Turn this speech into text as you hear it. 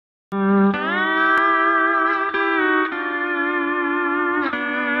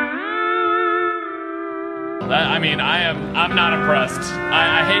I mean, I'm not impressed.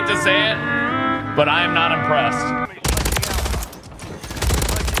 I hate to say it, but I am not impressed.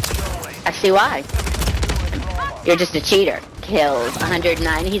 I see why. You're just a cheater. Kills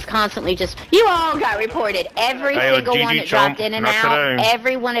 109. He's constantly just. You all got reported. Every single one that dropped in and out.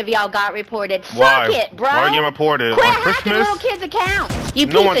 Every one of y'all got reported. Why? Suck it, bro. Why are you getting reported? Quit on hacking Christmas? little kids' accounts. You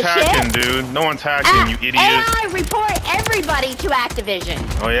No piece one's of hacking, shit. dude. No one's hacking, you idiot. And I report everybody to Activision.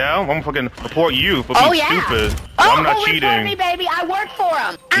 Oh yeah? I'm gonna fucking report you for being stupid. I'm not cheating. Report me, baby. I work for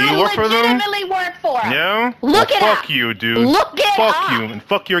them. You work for them? I legitimately work for them. Yeah? Look well, it up. fuck you, dude. Look it fuck up. you and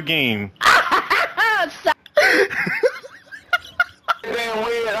fuck your game.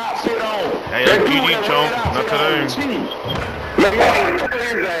 Hey, yo, GG chump, not today.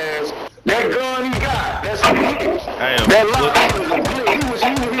 That gun he got, that's Hey, that he was a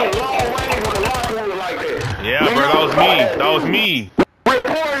long way with a lockwood like that. Yeah, bro, that was me. That was me.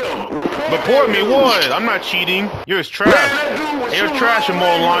 Report him. Report me what? I'm not cheating. You're just trash. You're trash and more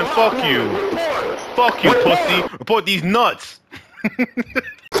online. Fuck you. Fuck you, pussy. Report these nuts.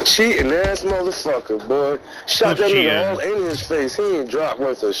 Cheating ass motherfucker, boy. Shot that nigga all in his face. He ain't dropped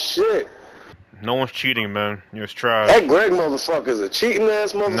worth of shit. No one's cheating, man. You're just trash. That Greg motherfucker's a cheating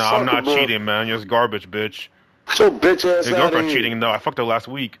ass motherfucker. No, I'm not boy. cheating, man. You're just garbage, bitch. So bitch ass Your out girlfriend of cheating, though. I fucked her last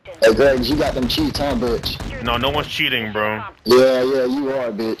week. Hey, Greg, you got them cheats, huh, bitch? No, no one's cheating, bro. Yeah, you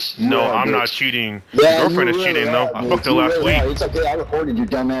are, bitch. I'm not cheating. Yeah, Your girlfriend is really cheating, though. I fucked her You last really week. are. It's okay, I reported your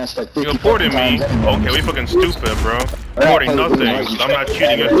dumb ass like 50 You reported me? times. Okay, we fucking stupid, bro. Reporting nothing. I'm not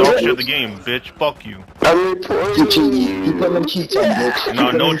cheating. You're dog shit the game, bitch. Fuck you. You cheating. You put them cheats on, bitch.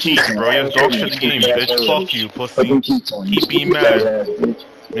 No, no cheats, bro. You're dog shit the game, bitch. Fuck you, pussy. Keep being mad.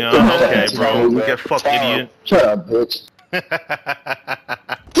 Yeah, okay, bro. Get fucked, idiot. Shut up, bitch. God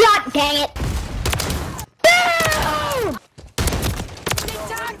dang it!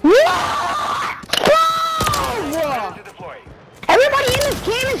 Whoa! Everybody in this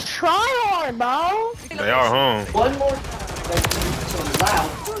game is tryhard, bro. They are home. One more time.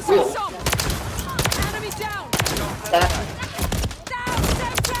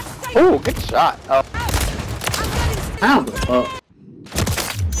 Oh, good shot. Oh. How the fuck?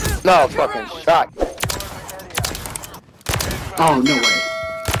 No fucking shot. Oh, no way.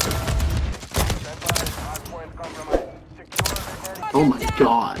 Oh my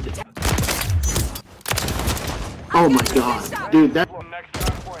god. Oh my god. Dude, that...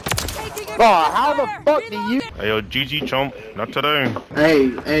 Oh, how the fuck do you... Hey, yo, GG chump. Not today.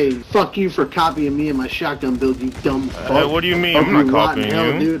 Hey, fuck you for copying me and my shotgun build, you dumb fuck. Hey, what do you mean? Hope I'm not you rotten copying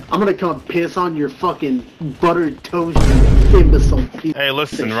hell, you. Dude. I'm gonna come piss on your fucking buttered toast, you imbecile piece. Hey,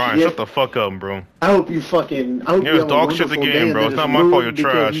 listen, of Ryan, shit. shut the fuck up, bro. I hope you fucking... I hope You're you have dog a shit the wonderful game, day bro. and It's that not is my fault you're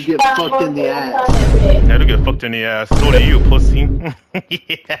because trash. You get fucked in the ass. Yeah, you get fucked in the ass. So do you, pussy.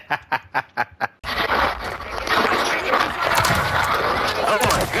 Yeah. Oh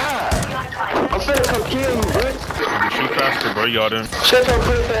my god. I'm finna come kill you, bitch. Shoot faster, bro. You oughta. Shut your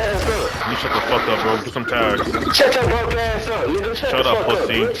pussy ass up. You shut the fuck up, bro. Get some tags. Shut your broke ass up, nigga. Shut up,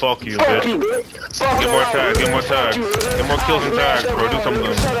 pussy. Up, Fuck you, Fuck bitch. you, bitch. Fuck Get more tags. Get more tags. Get more kills and tags, bro. Do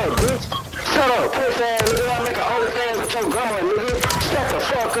something. Shut up, bitch. Shut up, pussy ass nigga. I make an OnlyFans with your grandma, nigga. Shut the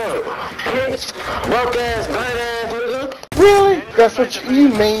fuck up, bitch. Broke ass, bad ass nigga. Really? That's what you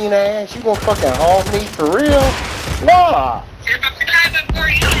mean ass? You gonna fucking haunt me for real? Why?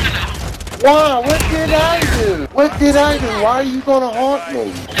 Why? What did I do? What did I do? Why are you gonna haunt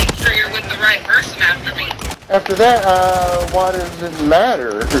me? Make sure you're with the right person after me. After that, why does it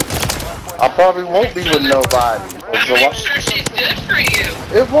matter? I probably won't be with nobody. So Make sure she's good for you.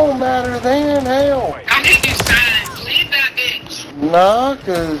 it won't matter then, hell. I need you signs. Leave that bitch. Nah,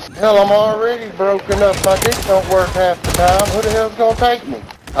 cause hell, I'm already broken up. My dick don't work half the time. Who the hell's gonna take me?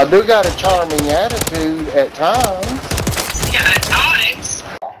 I do got a charming attitude at times. Yeah, at times.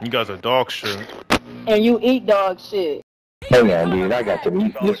 You guys are dog shit. And you eat dog shit. Hey man, dude, I got to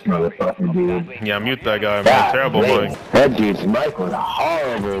meet this motherfucker, dude. Yeah, mute that guy, man. Terrible mic. That dude's mic was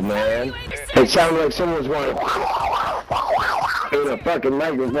horrible, man. It sounded like someone was going in a fucking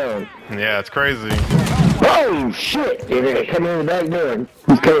microphone. Yeah, it's crazy. Oh shit! They're coming in the back door.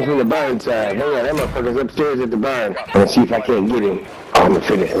 He's coming from the barn side. Hang on, that motherfucker's upstairs at the barn. Let's see if I can't get him. Oh, I'm gonna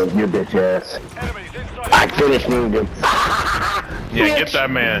finish him, your bitch ass. I finished him. Yeah, get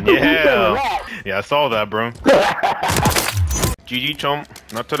that man. Yeah. Yeah, I saw that, bro. GG chump.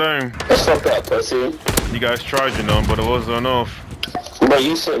 Not today. What's up, that pussy? You guys tried, you know, but it wasn't enough. But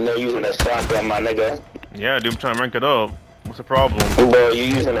you sitting there using a shotgun, my nigga. Yeah, dude, I'm trying to rank it up. What's the problem? Bro, you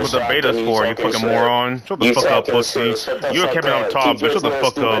using a What the shotgun. betas for, you fucking moron? Shut the fuck up, pussy. You were camping on top, bitch. Shut the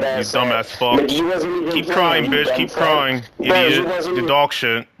fuck up, you dumbass fuck. Keep crying, bitch. Keep crying, idiot. You dog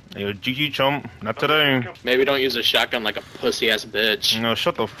shit. Hey, yo, GG chump, not today. Maybe don't use a shotgun like a pussy-ass bitch. No,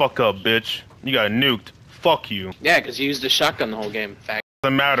 shut the fuck up, bitch. You got nuked. Fuck you. Yeah, because you used a shotgun the whole game, fact.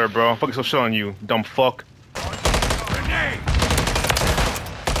 Doesn't matter, bro. Fuck so shit on you, dumb fuck.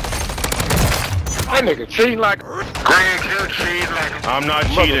 That nigga cheating like. I'm not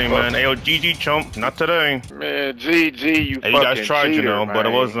cheating, man. Ayo, GG chump, not today. Man, GG, you hey, fucking you guys tried, cheater, you know, man. but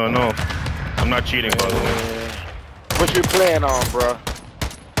it wasn't enough. I'm not cheating, by the way. What you playing on, bro?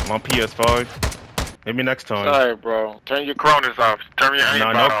 I'm on PS5. Maybe next time. Sorry, bro. Turn your Cronus off. Turn your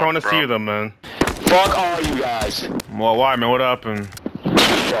Nah, no Cronus either, man. Fuck all you guys. Well, why, man? What happened?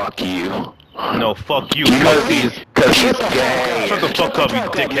 Fuck you. No, fuck you. Cause he's gay. Shut the fuck up, you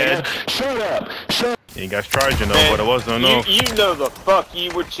dickhead. Shut up. Shut up. You guys tried, you know, but it wasn't enough. You know the fuck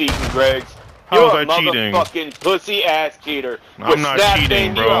you were cheating, Greggs. How was You're I a cheating? motherfucking pussy-ass cheater. I'm not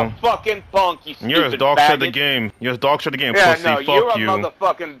cheating, bro. You're a fucking punk, you You're stupid a dog shit of the faggot. game. You're a dog shit of the game, Yeah, pussy. no, Fuck you're you. a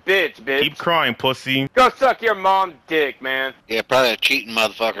motherfucking bitch. Keep crying, pussy. Go suck your mom's dick, man. Yeah, probably a cheating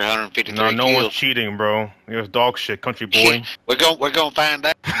motherfucker, 153 No, no kills. one's cheating, bro. You're a dog shit, country boy. We're gonna find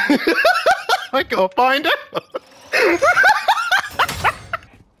out. We're gonna find out.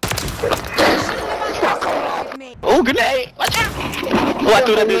 Oh, grenade! Watch out! Oh, I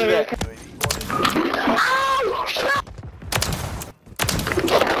threw that bitch back.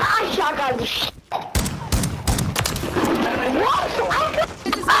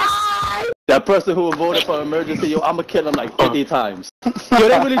 That person who voted for emergency, yo, I'ma kill him like 50 times. Yo,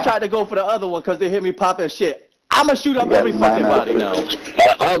 they really tried to go for the other one because they hear me popping shit. I'ma shoot up every fucking body now. Shut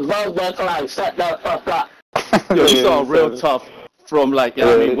the fuck up. Yo, you saw real tough from like, you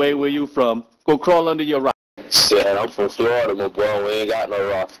know what I mean, where you from? Go crawl under your rock. Shit, I'm from Florida, my boy. We ain't got no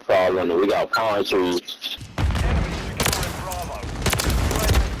rocks to crawl under. We got pine trees.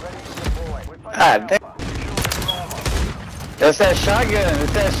 God damn. It's that shotgun.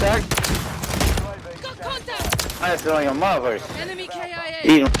 It's that shotgun. That's going on my verse. Enemy KIA.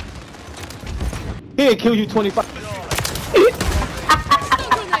 Eat him. He ain't kill you 25.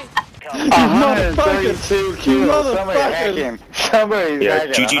 132 kills. Somebody hacking. Somebody's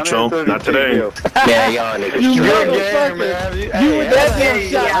hacking. GG Trump, not today. Yeah, y'all niggas. You Good motherfucker. game, man. You with that damn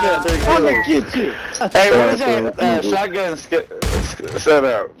shotgun. I'ma get you. Hey, what is that shotgun set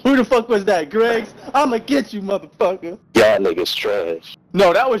up? Who the fuck was that, Greggs? I'ma get you, motherfucker. Y'all niggas trash.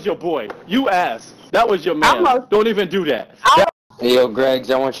 No, that was your boy. You ass. That was your man. Don't even do that. Hey, yo, Greggs,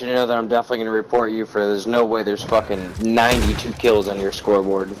 I want you to know that I'm definitely going to report you for there's no way there's fucking 92 kills on your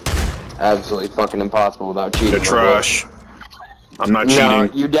scoreboard. Absolutely fucking impossible without cheating. You're trash. I'm not cheating. No,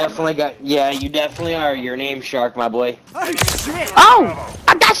 you definitely got, yeah, you definitely are. Your name's Shark, my boy. Oh!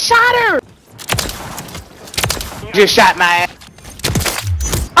 I got shot her! Just shot my ass.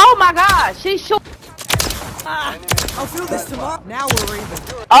 Oh my god, she shot. I'll feel this tomorrow. Now we're even.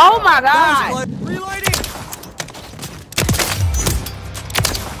 Oh my god! Reloading!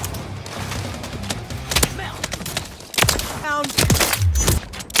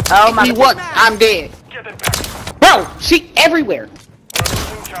 Oh my What? I'm dead. Bro, she everywhere.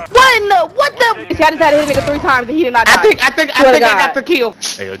 What in the, what the? I just had to hit a nigga 3 times and he did not die. I think I got the kill.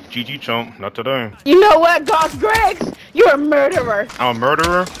 Hey, GG Chump, not today. You know what, Goss Greggs? You're a murderer. I'm a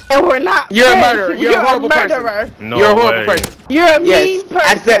murderer? And we're not. You're a murderer. You're a horrible murderer. person. No You're a horrible way. person. You're a mean person.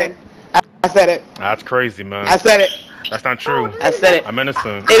 I said it. I said it. That's crazy, man. I said it. That's not true. I said it. I'm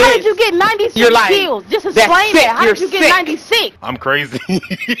innocent. How did you get 96 You're lying. kills? Just explain it. How did you get 96? I'm crazy.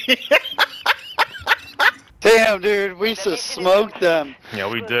 Damn, dude, we just smoked them.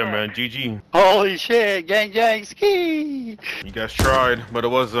 Yeah, we did, man. GG. Holy shit, gang, ski. You guys tried, but it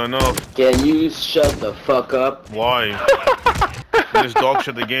wasn't enough. Can you shut the fuck up? Why? You just dog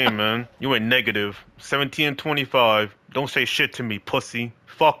shit the game, man. You went negative. 17 and 25. Don't say shit to me, pussy.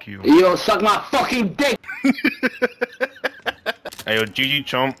 Fuck you. You don't suck my fucking dick. Hey, yo, GG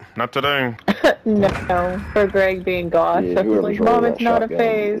Chump. Not today. No, for Greg being gosh. I feel like, Mom, it's not a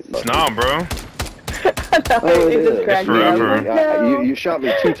phase. It's not, bro. It just cracked me up. forever. No. You shot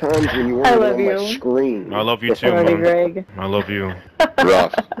me 2 times when you I weren't love on you. my screen. I love you too, I love you, man. Greg. I love you.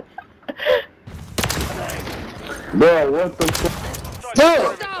 Rough. Bro, what the fuck?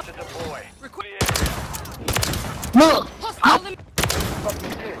 Look!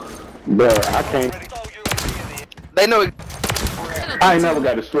 Bro, I can't. They know it. I ain't never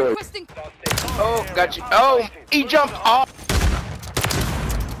got a sword. Oh, got you. Oh, he jumped off.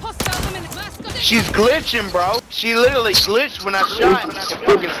 She's glitching, bro. She literally glitched when I shot and she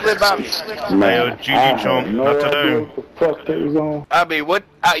fucking slipped out me. Hey, yo, GG Chump. Not today. I mean, what?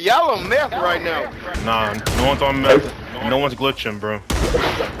 Y'all on meth right now. Nah, no one's on meth. No one's glitching, bro. Bro,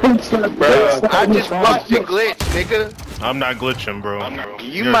 I just watched it glitch, nigga. I'm not glitching, bro.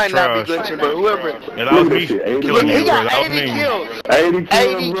 You You're might trash. not be glitching, but whoever. Yeah, that was me killing you, bro. He got That was 80 me. kills. 80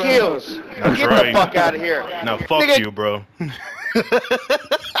 kills. That's Get right. the fuck out of here. Now fuck Nigga. you, bro.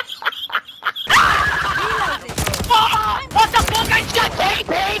 What the fuck? I shot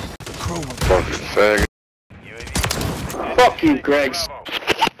baby! Fucking faggot. Fuck you, Greggs.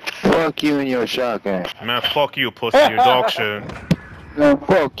 Fuck you and your shotgun. Man, fuck you, pussy. You're dog shit. No,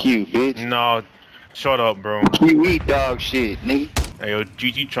 fuck you, bitch. No, shut up, bro. You eat dog shit, nigga. Hey, yo,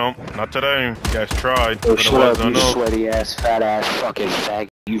 GG chump. Not today. You guys tried, Oh, but it shut up, wasn't you enough. sweaty ass, fat ass, fucking faggot.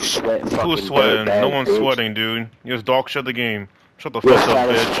 You sweat fucking Who's sweating? dirtbag, No one's bitch. sweating, dude. You just dog shit the game. Shut the You're fuck up, fat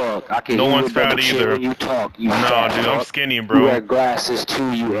as bitch. fuck. I can No hear one's you double fat chin either. when you talk, you Nah, fat dude, I'm fuck. skinny, You bro. wear glasses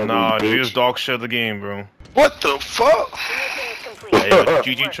too, you ugly Nah, bitch. dude, you just dog shit the game, bro. What the fuck? Hey, yo,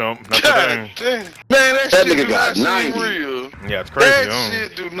 GG chump. Not today. Damn. Man, that That shit nigga do got not seem 90. real. Yeah, it's crazy, That huh?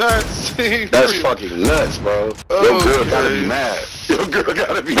 shit do not seem That's real. fucking nuts, bro. Oh, Your girl gotta okay. be mad. Your girl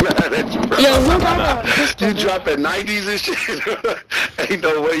gotta be mad at you, bro. Yo, what about You dropping 90s and shit? Ain't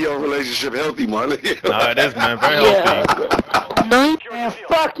no way your relationship healthy, man. Nah, it is, man. Very healthy. Man,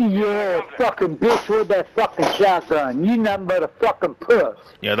 fuck you, you fucking bitch with that fucking shotgun. You nothing but a fucking puss.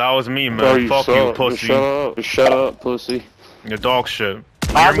 Yeah, that was me, man. Bro, Fuck suck. you, pussy. Shut up. Shut up, pussy. You're dog shit. You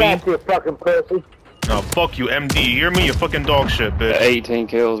I hear me? got you, fucking pussy. No, fuck you, MD. You hear me? You fucking dog shit, bitch. 18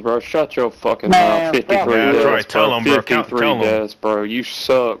 kills, bro. Shut your fucking Man, mouth. 53 fuck Yeah, that's deaths, right. Tell him, bro. 53 Tell him. deaths, bro. You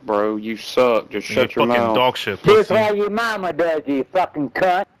suck, bro. You suck. Just You shut your fucking mouth. dog shit, Just pussy. how your mama does, you fucking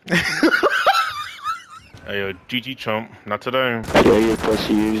cunt. Hey, yo, GG chump. Not today. Yeah, you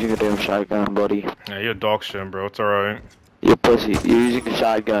pussy using a damn shotgun, buddy. Yeah, you're dog shit, bro. It's alright. You pussy, you're using a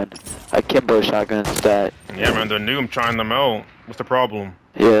shotgun. Akimbo shotgun stat. Yeah, man, they're new. I'm trying them out. What's the problem?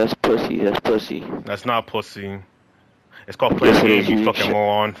 Yeah, that's pussy, that's pussy. That's not pussy. It's called playing Yes, it games, is. you You fucking shit.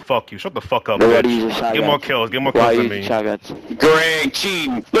 moron. Fuck you. Shut the fuck up, No, why do you use a bitch. shotgun? Get more kills. Get more Why kills you than use me. shotguns? Greg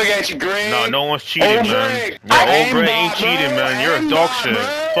cheating. Look at you, Greg. No, no one's cheating, Old man. Greg. Yeah, old Greg Aimbot, ain't cheating, bro. man. You're a dog Aimbot, shit.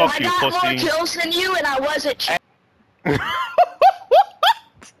 bro. Fuck you, I got more pussy. kills than you, and I wasn't.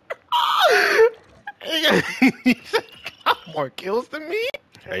 More kills than me?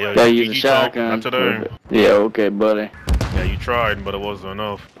 Hey, yo, Yeah, use a GG chump. shotgun. Not today. Yeah, okay, buddy. Yeah, you tried, but it wasn't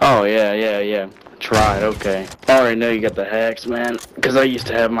enough. Oh, yeah. Tried, okay. I already know you got the hacks, man. Because I used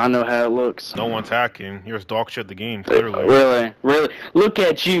to have them. I know how it looks. No one's hacking. You're just dog shit the game, clearly. Really? Look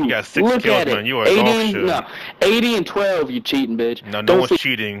at you. You got 6 Look kills, at it. man. You are 80 dog and, shit. No, 80 and 12, you cheating, bitch. No, no Don't one's see-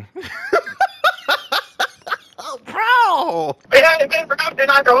 cheating. Oh, bro! It had been forgotten,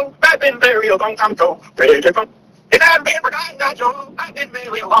 I go. I've been very a long time ago. Where did you come? It had been forgotten, I go. I've been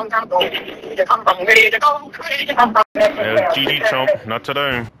very a long time ago. Where did you come from? Where did you go? Where did you come from? Yeah, GG chump. Not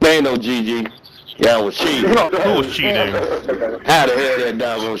today. There ain't no GG. Yeah, I was cheating. Who was cheating? How the hell that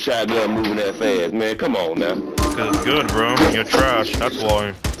doggone shotgun moving that fast, man? Come on now. Cause it's good, bro. You're trash. That's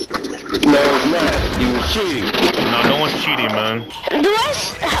why. No, it's not. You was cheating. No, no one's cheating, man.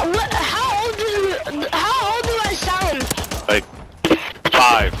 How old do I sound? Like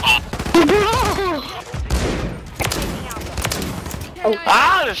 5.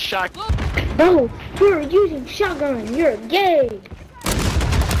 Ah, the shot. Bro, you're using shotgun. You're gay.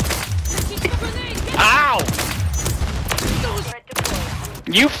 Ow!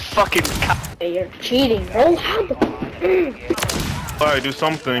 You fucking You're cheating, bro. How the? Alright, do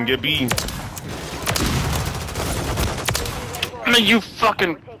something. Get B. I mean, you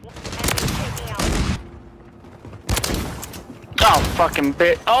fucking. Oh, fucking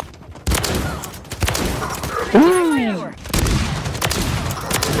bit. Oh.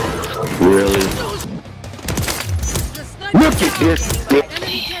 Really? Look at this.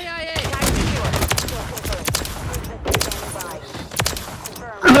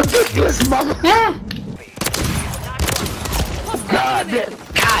 Look at this mother. God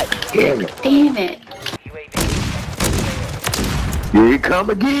damn it. Damn it. Here he come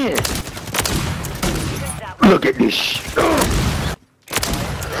again. Look at this shit.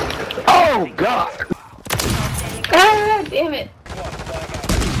 Oh, God. Ah, damn it.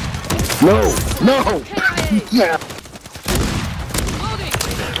 No. Yeah.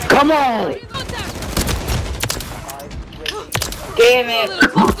 Come on. Damn it.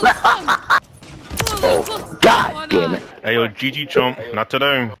 Oh, God damn it. Hey, yo, GG chump. Not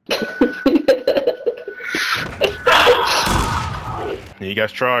today. You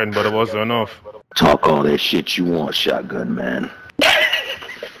guys tried, but it wasn't enough. Talk all that shit you want, shotgun man.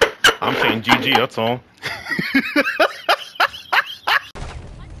 I'm saying GG, that's all.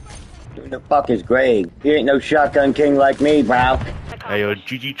 Who the fuck is Greg? He ain't no shotgun king like me, bro. Hey, yo,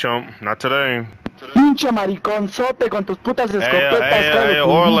 GG chump. Not today. pinche mariconzote con tus putas escopetas.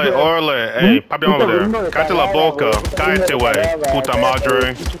 Orle, hey, papi over there. Cállate la boca, cállate, güey, puta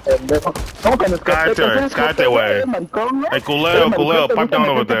madre. Cállate, güey. Hey, culeo, pipe down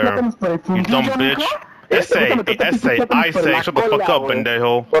over there. You dumb bitch. Essay, I say, shut the fuck up,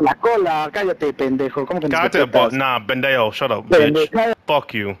 pendejo. Por la cola, cállate, pendejo. ¿Cómo que no? Cállate, nah, pendejo, shut up, bitch.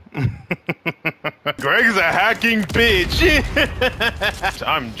 Fuck you. Greg's a hacking bitch.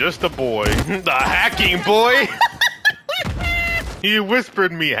 I'm just a boy. The hacking boy. He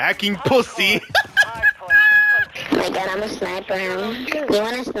whispered me, hacking pussy. Oh my god, I'm a sniper. You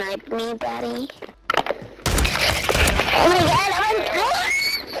wanna snipe me, daddy? Oh my god,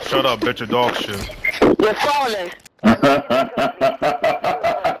 I'm... Shut up, bitch, your dog shit. You're falling.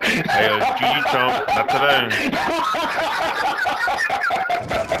 Hey, GG chump, not today.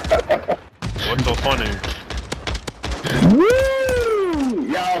 What's so funny? Woo!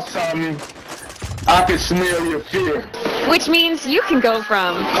 Y'all something. I can smell your fear. Which means you can go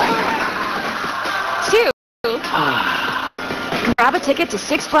from 2. Grab a ticket to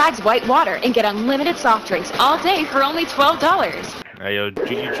Six Flags Whitewater and get unlimited soft drinks all day for only $12. Hey, yo,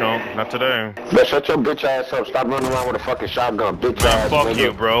 GG chump, not today. Man, shut your bitch ass up. Stop running around with a fucking shotgun, bitch ass. Fuck nigga.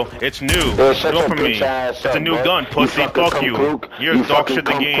 you, bro. It's new. Yeah, shut Go your for me. bitch ass It's up, a new man. gun, pussy. Fuck you. You're dog shit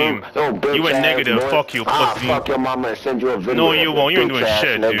the game. You went negative. Fuck you, pussy. Fuck your mama and send you a video. No, you won't. You ain't doing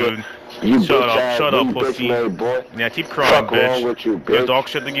shit, dude. Shut up, pussy. Yeah, keep crying, bitch. You're dog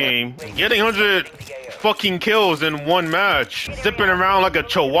shit the game. Getting 100 fucking kills in one match. Zipping around like a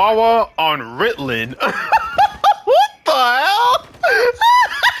chihuahua on Ritalin. What the hell?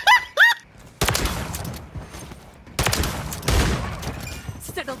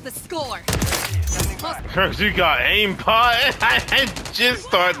 Settled the score. Cause you got aim pot. I just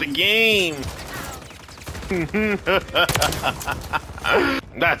started the game.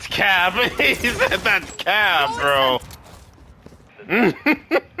 That's cap. He said that's cap, bro.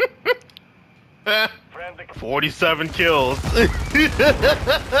 47 kills.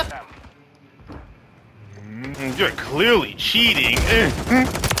 You're clearly cheating.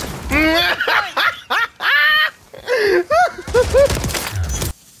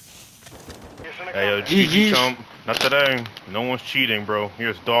 Hey, yo, GG chump. Not today. No one's cheating, bro.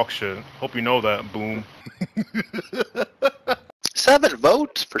 Here's dog shit. Hope you know that. Boom. 7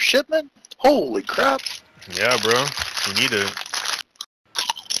 votes for shipment? Holy crap. Yeah, bro. You need it.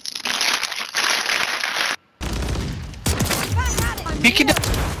 You can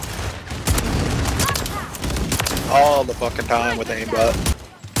all the fucking time with aimbot.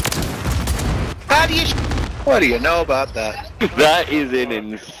 How do you? What do you know about that? That is an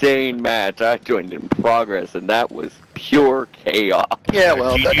insane match. I joined in progress, and that was pure chaos. Yeah,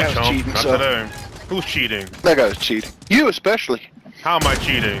 well, that guy was chump. cheating. Not So today. Who's cheating? that guy was cheating. You especially. How am I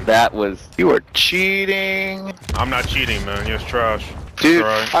cheating? That was... You were cheating. I'm not cheating, man. You're trash. Dude,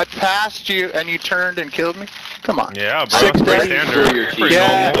 Right. I passed you and you turned and killed me? Come on. Yeah, bro. 6 That's pretty days. standard. You're Pretty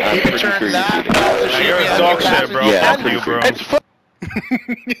Yeah, normal. you turned that. Hey, you're a dog shit, bro. Yeah, Fuck you, bro. It's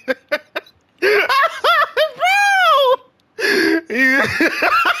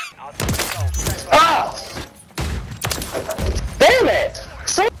Ah! Damn it!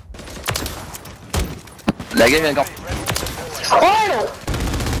 So Negative go. final!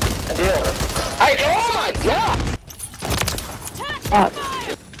 Oh my god!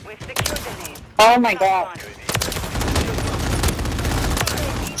 Oh my god.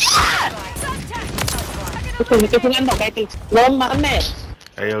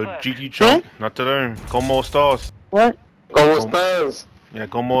 Hey, yo, GG chump. Not today. Como estás? What? ¿Cómo estás? Yeah,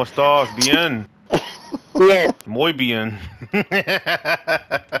 como estás? Bien. Yes. Muy bien.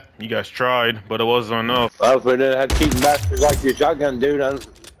 You guys tried, but it wasn't enough. Well, if we didn't have cheating bastards like your shotgun dude,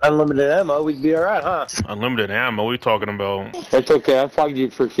 unlimited ammo, we'd be alright, huh? Unlimited ammo, what are you talking about? It's okay, I fucked you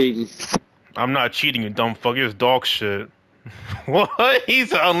for cheating. I'm not cheating, you dumb fuck. It's dog shit. What?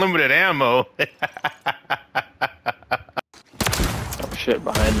 He's unlimited ammo. Oh shit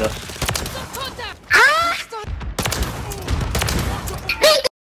behind us.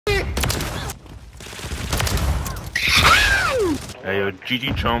 Hey, yo,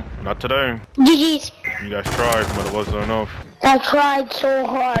 GG chump. Not today. GG's. You guys tried, but it wasn't enough. I tried so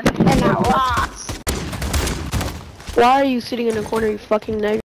hard and I lost. Why are you sitting in a corner, you fucking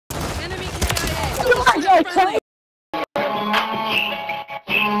nigger?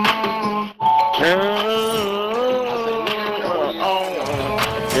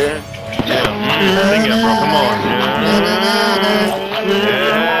 Sing it, bro. Come on.